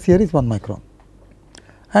oxide thickness here is 1 micron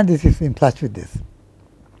and this is in flash with this.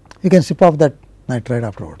 You can strip off that nitride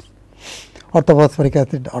afterwards. Orthophosphoric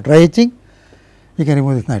acid or dry etching, you can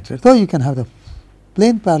remove this nitride. So, you can have the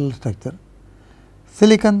plain parallel structure,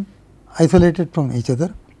 silicon isolated from each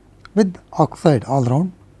other with oxide all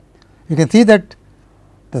round. You can see that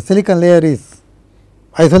the silicon layer is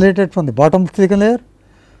isolated from the bottom silicon layer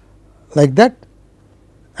like that,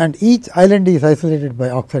 and each island is isolated by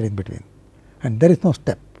oxide in between and there is no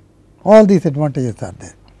step. All these advantages are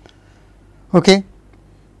there. Okay.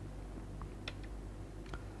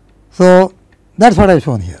 So, that is what I have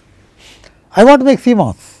shown here. I want to make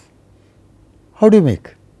CMOS. How do you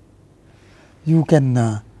make? You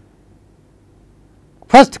can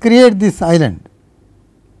first create this island,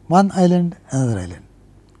 one island, another island.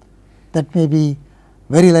 That may be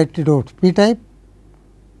very lightly doped p type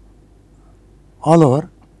all over.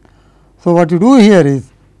 So, what you do here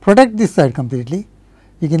is protect this side completely.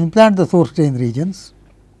 You can implant the source drain regions.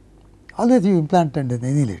 Always you implant and then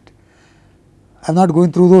annihilate. I am not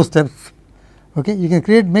going through those steps. Okay. You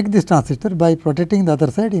can make this transistor by protecting the other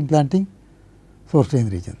side, implanting source drain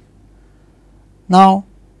region. Now,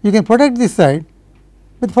 you can protect this side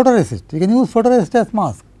with photoresist. You can use photoresist as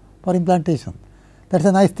mask for implantation. That is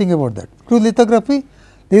a nice thing about that. Through lithography,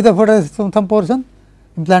 leave the photoresist from some portion,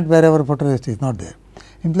 implant wherever photoresist is not there.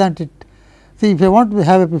 Implant it. See, if I want to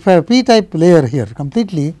have a p type layer here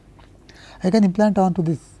completely, I can implant onto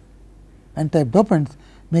this n type dopants,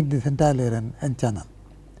 make this entire layer an n channel,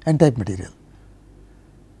 n type material.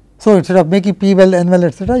 So, instead of making p well, n well,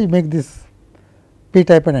 etc., you make this p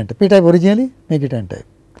type and n type. P type originally, make it n type.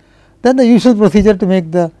 Then the usual procedure to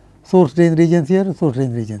make the source drain regions here, source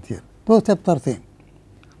drain regions here. Those steps are same.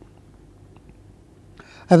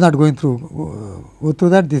 I am not going go through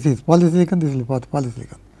that. This is polysilicon, this is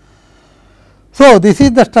polysilicon. So, this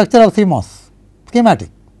is the structure of CMOS schematic.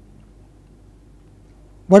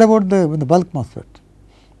 What about the bulk MOSFET?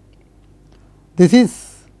 This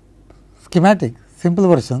is schematic, simple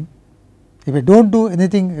version. If I do not do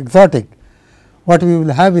anything exotic, what we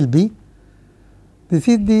will have will be, this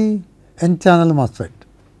is the n channel MOSFET.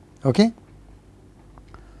 Okay?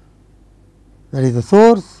 That is the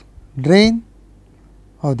source, drain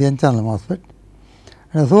of the n channel MOSFET,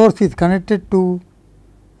 and the source is connected to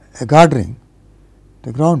a guard ring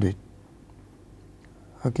to ground it.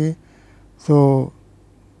 Okay. So,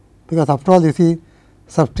 because after all you see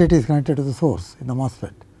substrate is connected to the source in the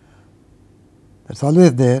MOSFET, that is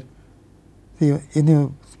always there. See, when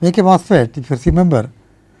you make a MOSFET, if you remember,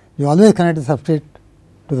 you always connect the substrate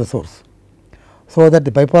to the source, so that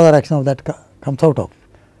the bipolar action of that comes out of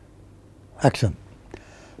action.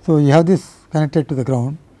 So, you have this connected to the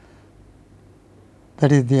ground,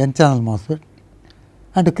 that is the n channel MOSFET,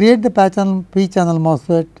 and to create the p channel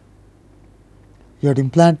MOSFET, you have to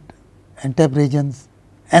implant n type regions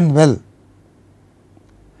n well,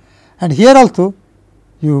 and here also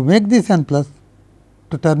you make this n plus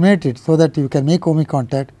to terminate it, so that you can make ohmic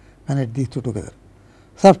contact, connect these two together.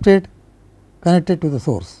 Substrate connected to the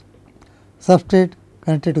source, substrate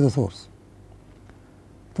connected to the source.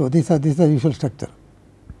 So, this is the usual structure.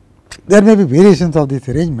 There may be variations of this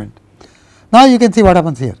arrangement. Now, you can see what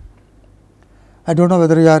happens here. I do not know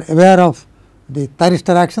whether you are aware of the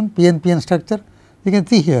thyristor action PN structure. You can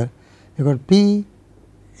see here you got P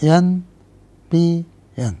N P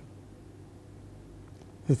N.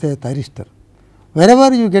 This is a thyristor.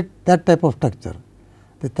 Wherever you get that type of structure,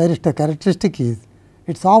 the thyristor characteristic is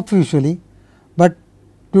it is off usually, but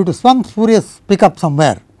due to some spurious pickup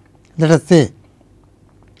somewhere, let us say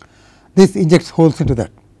this injects holes into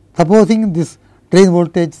that. Supposing this drain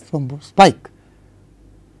voltage some spike,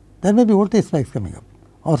 there may be voltage spikes coming up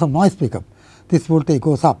or some noise pickup. This voltage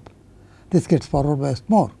goes up, this gets forward biased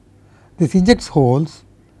more. This injects holes,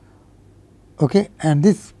 okay, and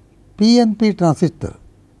this PNP transistor,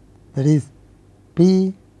 that is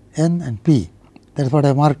P, N and P, that is what I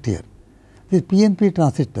have marked here. This PNP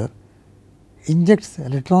transistor injects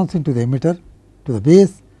electrons into the emitter, to the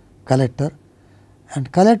base, collector,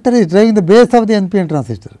 and collector is driving the base of the NPN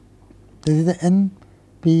transistor. This is the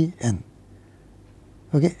NPN,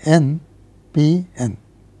 okay, NPN.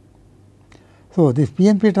 So, this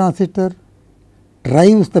PNP transistor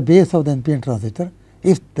drives the base of the NPN transistor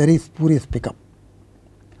if there is spurious pickup.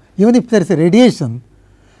 Even if there is a radiation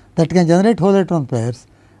that can generate whole electron pairs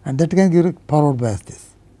and that can give forward bias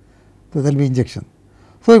this. So, there will be injection.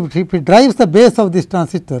 So, if it drives the base of this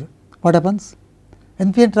transistor, what happens?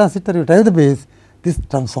 NPN transistor, you drive the base, this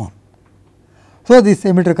turns on. So, this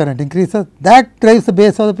emitter current increases, that drives the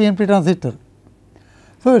base of the PNP transistor.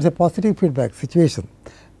 So, it is a positive feedback situation.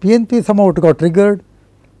 PNP somehow got triggered,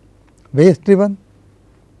 base driven,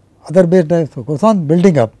 other base drive, so goes on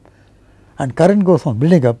building up and current goes on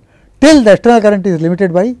building up till the external current is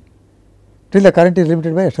limited by,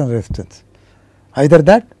 external resistance. Either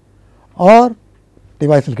that or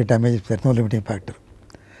device will get damaged if there is no limiting factor.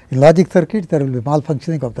 In logic circuits, there will be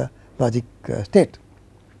malfunctioning of the logic state.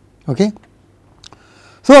 Okay.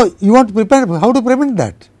 So, you want to prepare, how to prevent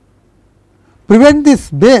that? Prevent this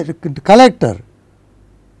base collector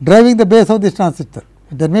driving the base of this transistor.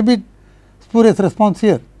 There may be spurious response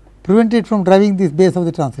here, prevent it from driving this base of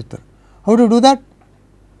the transistor. How do you do that?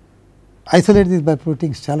 Isolate this by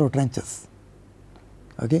putting shallow trenches.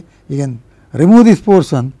 Okay. You can remove this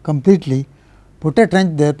portion completely, put a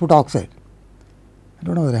trench there, put oxide. I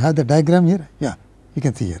do not know whether I have the diagram here. Yeah, you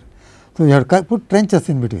can see here. So, you have to put trenches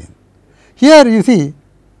in between. Here you see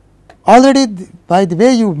already by the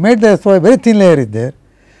way you made the SOI, very thin layer is there.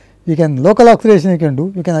 You can local oxidation you can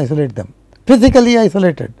do, you can isolate them. Physically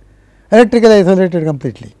isolated, electrically isolated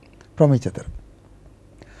completely from each other.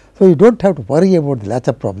 So, you do not have to worry about the latch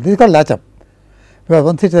up problem. This is called latch up, because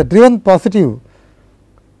once it is driven positive,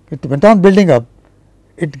 it went on building up,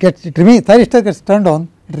 it remains, thyristor gets turned on,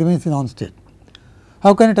 it remains in on state.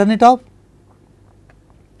 How can you turn it off?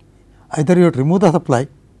 Either you have to remove the supply,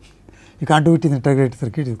 you can't do it in integrated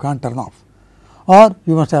circuit, you can't turn off, or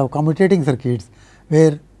you must have commutating circuits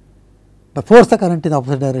where the force the current in the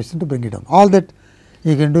opposite direction to bring it down. All that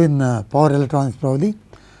you can do in power electronics probably,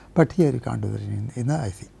 but here you can't do that in the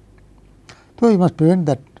IC. So, you must prevent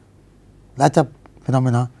that latch up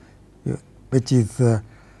phenomena, which is a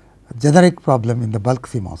generic problem in the bulk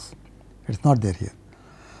CMOS. It is not there here.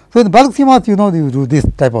 So, in the bulk CMOS, you know, you do this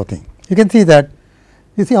type of thing. You can see that,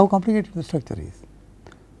 you see how complicated the structure is.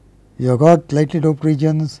 You have got lightly doped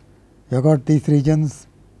regions, you have got these regions,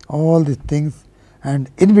 all these things,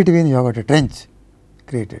 and in between you have got a trench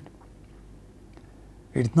created.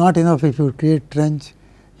 It is not enough if you create trench,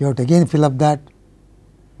 you have to again fill up that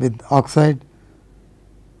with oxide.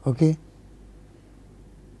 Okay.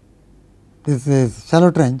 This is shallow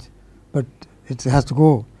trench, but it has to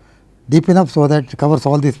go deep enough so that it covers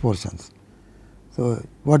all these portions. So,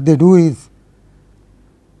 what they do is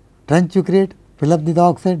trench you create, fill up the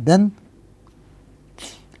oxide, then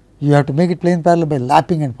you have to make it plane parallel by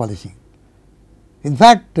lapping and polishing. In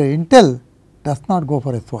fact, Intel does not go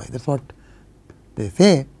for SOI, that is what they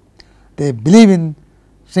say. They believe in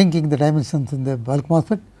shrinking the dimensions in the bulk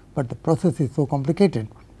MOSFET, but the process is so complicated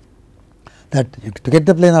that to get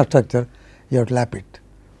the planar structure, you have to lap it.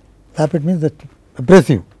 Lap it means that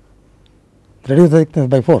abrasive, reduce the thickness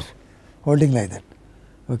by force, holding like that,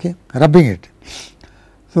 okay, rubbing it.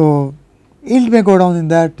 So, yield may go down in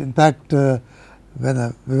that. In fact,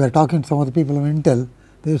 when we were talking to some of the people from Intel,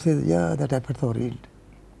 they say, yeah, that affects our yield.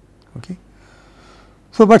 Okay.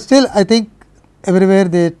 So, but still I think everywhere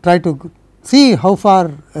they try to see how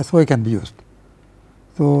far SOI can be used.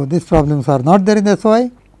 So, these problems are not there in the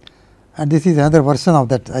SOI, and this is another version of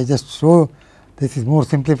that. I just show this is more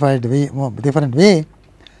simplified way, more different way,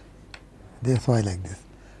 the SOI like this,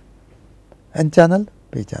 N channel,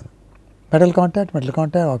 P channel, metal contact,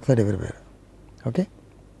 oxide everywhere. Okay.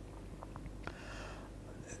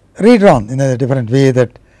 Redrawn in a different way,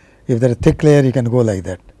 that if there is thick layer you can go like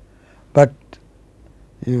that, but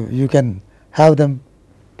you can have them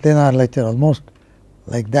planar lecture almost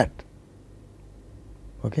like that,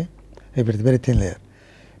 okay, if it is very thin layer.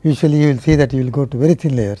 Usually you will see that you will go to very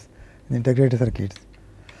thin layers in integrated circuits.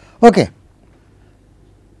 Okay.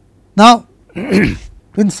 Now,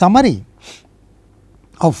 in summary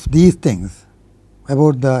of these things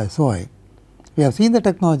about the SOI, we have seen the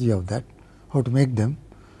technology of that, how to make them.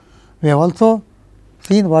 We have also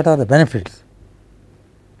seen what are the benefits.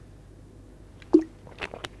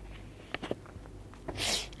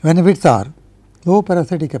 Benefits are low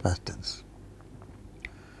parasitic capacitance,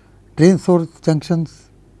 drain source junctions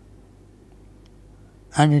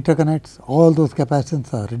and interconnects, all those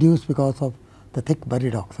capacitance are reduced because of the thick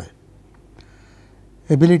buried oxide.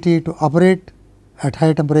 Ability to operate at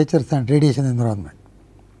high temperatures and radiation environment.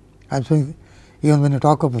 I am showing, even when you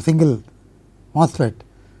talk of a single MOSFET,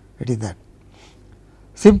 it is that.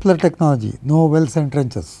 Simpler technology, no wells and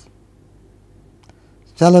trenches.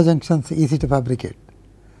 Shallow junctions easy to fabricate,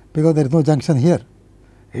 because there is no junction here.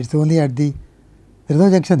 It is only at the, there is no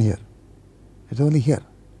junction here, it is only here.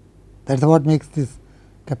 That is what makes this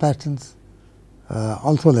capacitance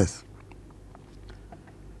also less.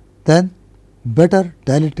 Then better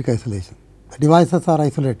dielectric isolation. The devices are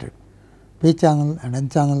isolated. P channel and N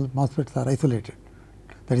channel MOSFETs are isolated.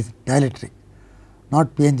 That is dielectric,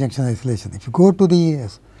 not p-n junction isolation. If you go to the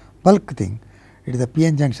bulk thing, it is a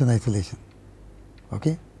p-n junction isolation.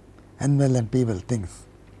 Okay? N-well and p-well things.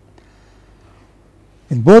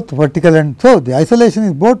 In both vertical and, so the isolation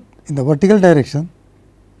is both in the vertical direction,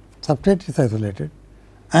 substrate is isolated,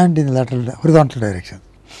 and in the lateral horizontal direction.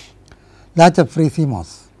 Latch up free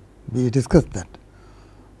CMOS, we discussed that.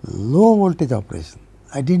 Low voltage operation,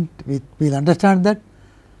 I didn't, we will understand that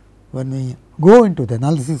when we go into the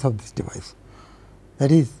analysis of this device.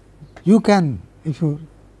 That is, you can, if you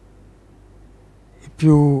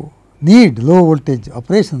need low voltage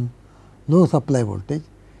operation, low supply voltage,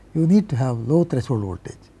 you need to have low threshold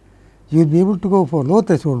voltage. You will be able to go for low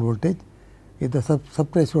threshold voltage if the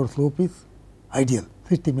sub-threshold slope is ideal,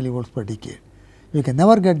 60 millivolts per decade. You can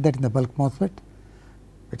never get that in the bulk MOSFET,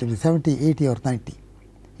 it will be 70, 80 or 90.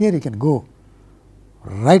 Here you can go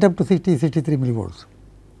right up to 60, 63 millivolts,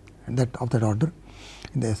 and that of that order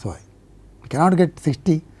in the SOI. You cannot get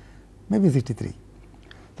 60, maybe 63.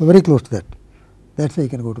 So, very close to that. That is why you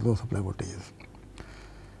can go to low supply voltages.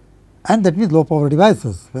 And that means low power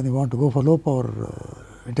devices. When you want to go for low power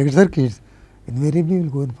integrated circuits, invariably you will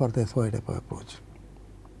go in for the SOI type of approach.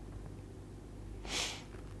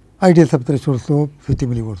 Ideal sub-threshold slope 50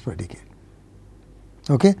 millivolts per decade.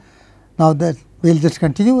 Okay. Now, that we will just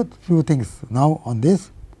continue with few things now on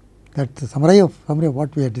this. That is the summary of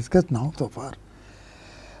what we have discussed now so far.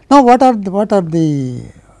 Now, what is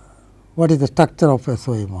the structure of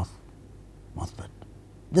SOI MOSFET?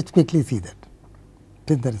 Just quickly see that.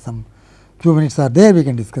 Since there is some few minutes are there, we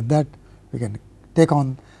can discuss that. We can take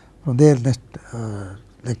on from there next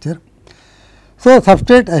lecture. So,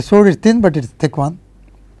 substrate I showed it thin, but it is thick one.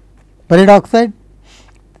 Buried oxide,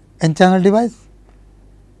 N channel device,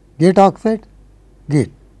 gate oxide,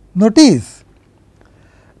 gate. Notice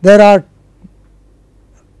there are,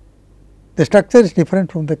 the structure is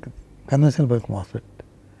different from the conventional bulk MOSFET.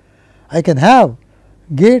 I can have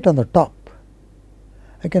gate on the top,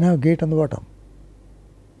 I can have gate on the bottom,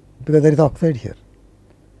 because there is oxide here.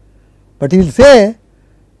 But you will say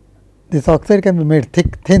this oxide can be made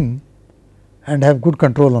thick, thin and have good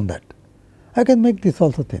control on that. I can make this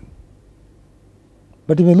also thin,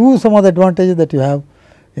 but you may lose some of the advantages that you have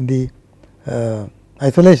in the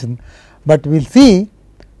isolation, but we will see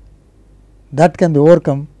that can be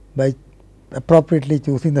overcome by appropriately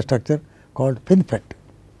choosing the structure called FinFET.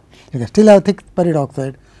 You can still have thick buried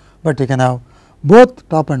oxide, but you can have both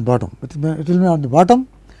top and bottom. It will be on the bottom,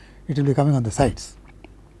 it will be coming on the sides.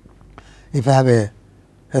 If I have a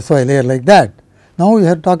SOI layer like that, now we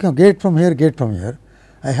are talking of gate from here, gate from here.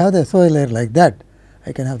 I have the SOI layer like that,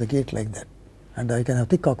 I can have the gate like that, and I can have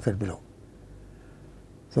thick oxide below.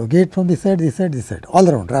 So, gate from this side, this side, this side, all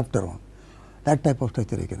around, wrapped around, that type of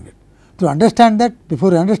structure you can get. To understand that,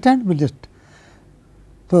 before you understand, we will just,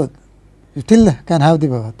 so you still can have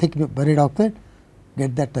the thick buried oxide,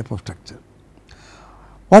 get that type of structure.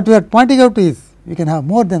 What we are pointing out is, you can have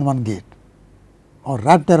more than one gate or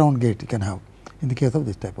wrapped around gate you can have in the case of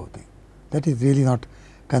this type of thing. That is really not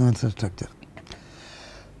conventional structure.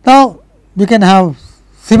 Now, you can have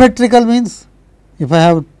symmetrical, means if I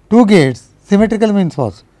have two gates, symmetrical means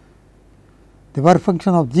what? The work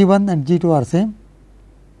function of G1 and G2 are same,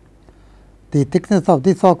 the thickness of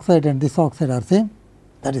this oxide and this oxide are same,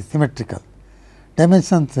 that is symmetrical.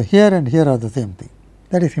 Dimensions here and here are the same thing,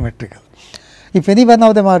 that is symmetrical. If any one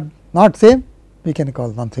of them are not same, we can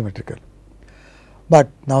call non-symmetrical. But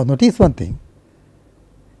now notice one thing,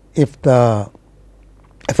 if I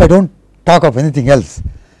do not talk of anything else,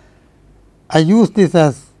 I use this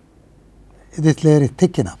as this layer is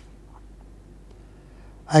thick enough.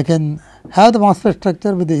 I can have the MOSFET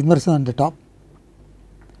structure with the inversion on the top.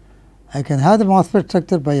 I can have the MOSFET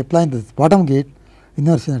structure by applying this bottom gate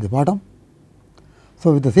inversion at the bottom.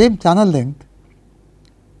 So, with the same channel length,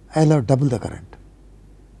 I will have double the current.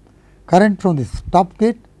 Current from this top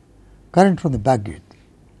gate, current from the back gate.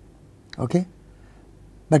 Okay?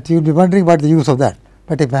 But you will be wondering what is the use of that.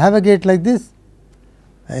 But if I have a gate like this,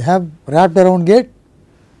 I have wrapped around gate,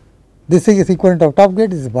 this thing is equivalent of top gate,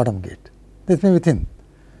 this is bottom gate. This may be thin.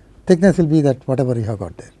 Thickness will be that whatever you have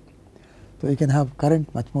got there. So, you can have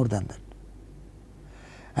current much more than that.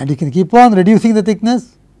 And you can keep on reducing the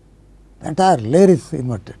thickness, the entire layer is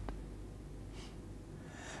inverted.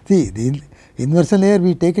 See, the inversion layer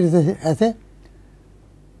we take it as a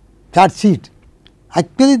charge sheet.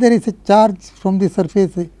 Actually, there is a charge from the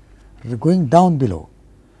surface going down below.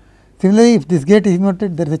 Similarly, if this gate is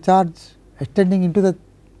inverted, there is a charge extending into the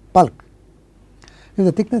bulk. If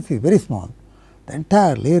the thickness is very small, the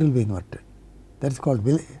entire layer will be inverted. That is called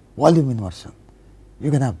volume inversion.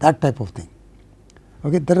 You can have that type of thing.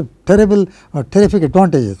 Okay, there are terrible or terrific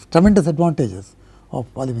advantages, tremendous advantages of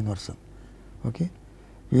volume inversion. Okay,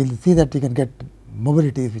 you will see that you can get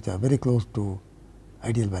mobilities which are very close to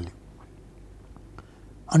ideal value.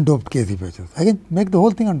 Undoped KC patches. Again, make the whole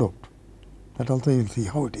thing undoped. That also you will see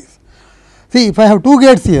how it is. See, if I have two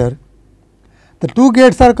gates here, the two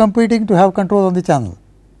gates are competing to have control on the channel.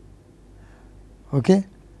 Okay.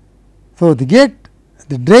 So, the gate,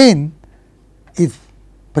 the drain is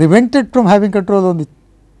prevented from having control on the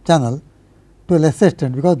channel to a less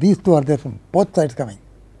extent, because these two are there from both sides coming.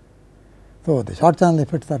 So, the short channel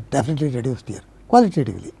effects are definitely reduced here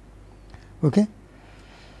qualitatively. Okay.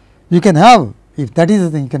 You can have, if that is the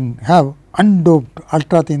thing, you can have undoped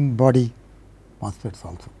ultra thin body MOSFETs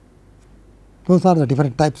also. Those are the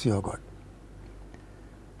different types you have got.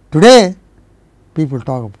 Today, people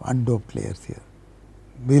talk of undoped layers here.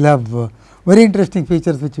 We will have very interesting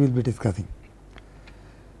features which we will be discussing.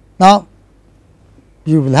 Now,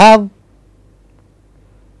 you will have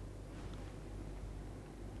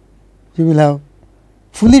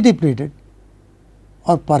fully depleted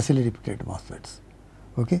or partially depleted MOSFETs.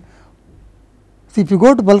 Okay. See, if you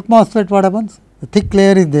go to bulk MOSFET, what happens? The thick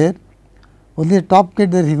layer is there, only the top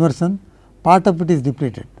gate there is inversion, part of it is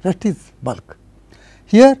depleted, rest is bulk.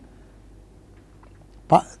 Here,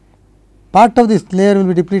 part of this layer will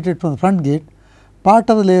be depleted from the front gate, part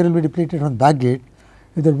of the layer will be depleted from the back gate.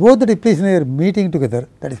 If both the depletion layer meeting together,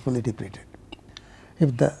 that is fully depleted.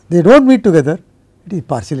 If they do not meet together, it is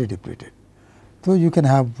partially depleted. So, you can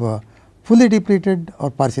have fully depleted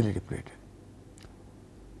or partially depleted.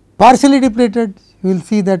 Partially depleted, you will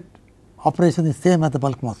see that operation is same as the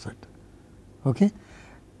bulk MOSFET. Okay.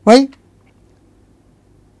 Why?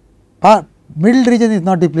 Middle region is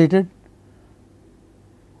not depleted,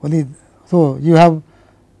 only. So, you have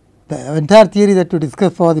the entire theory that you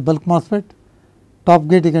discuss for the bulk MOSFET, top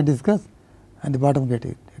gate you can discuss and the bottom gate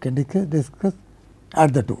you can discuss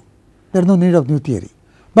at the two. There is no need of new theory.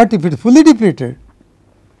 But if it is fully depleted,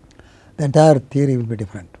 the entire theory will be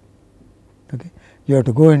different. Okay. You have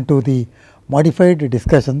to go into the modified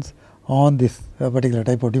discussions on this particular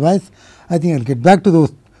type of device. I think I will get back to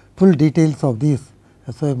those full details of these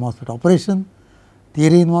SOI MOSFET operation,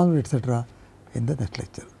 theory involved, etc. in the next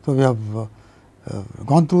lecture. So, we have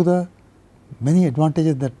gone through the many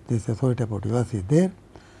advantages that this SOI type of device is there,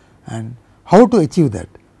 and how to achieve that,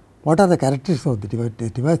 what are the characteristics of the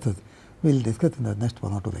devices, we will discuss in the next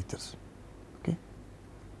 1 or 2 lectures.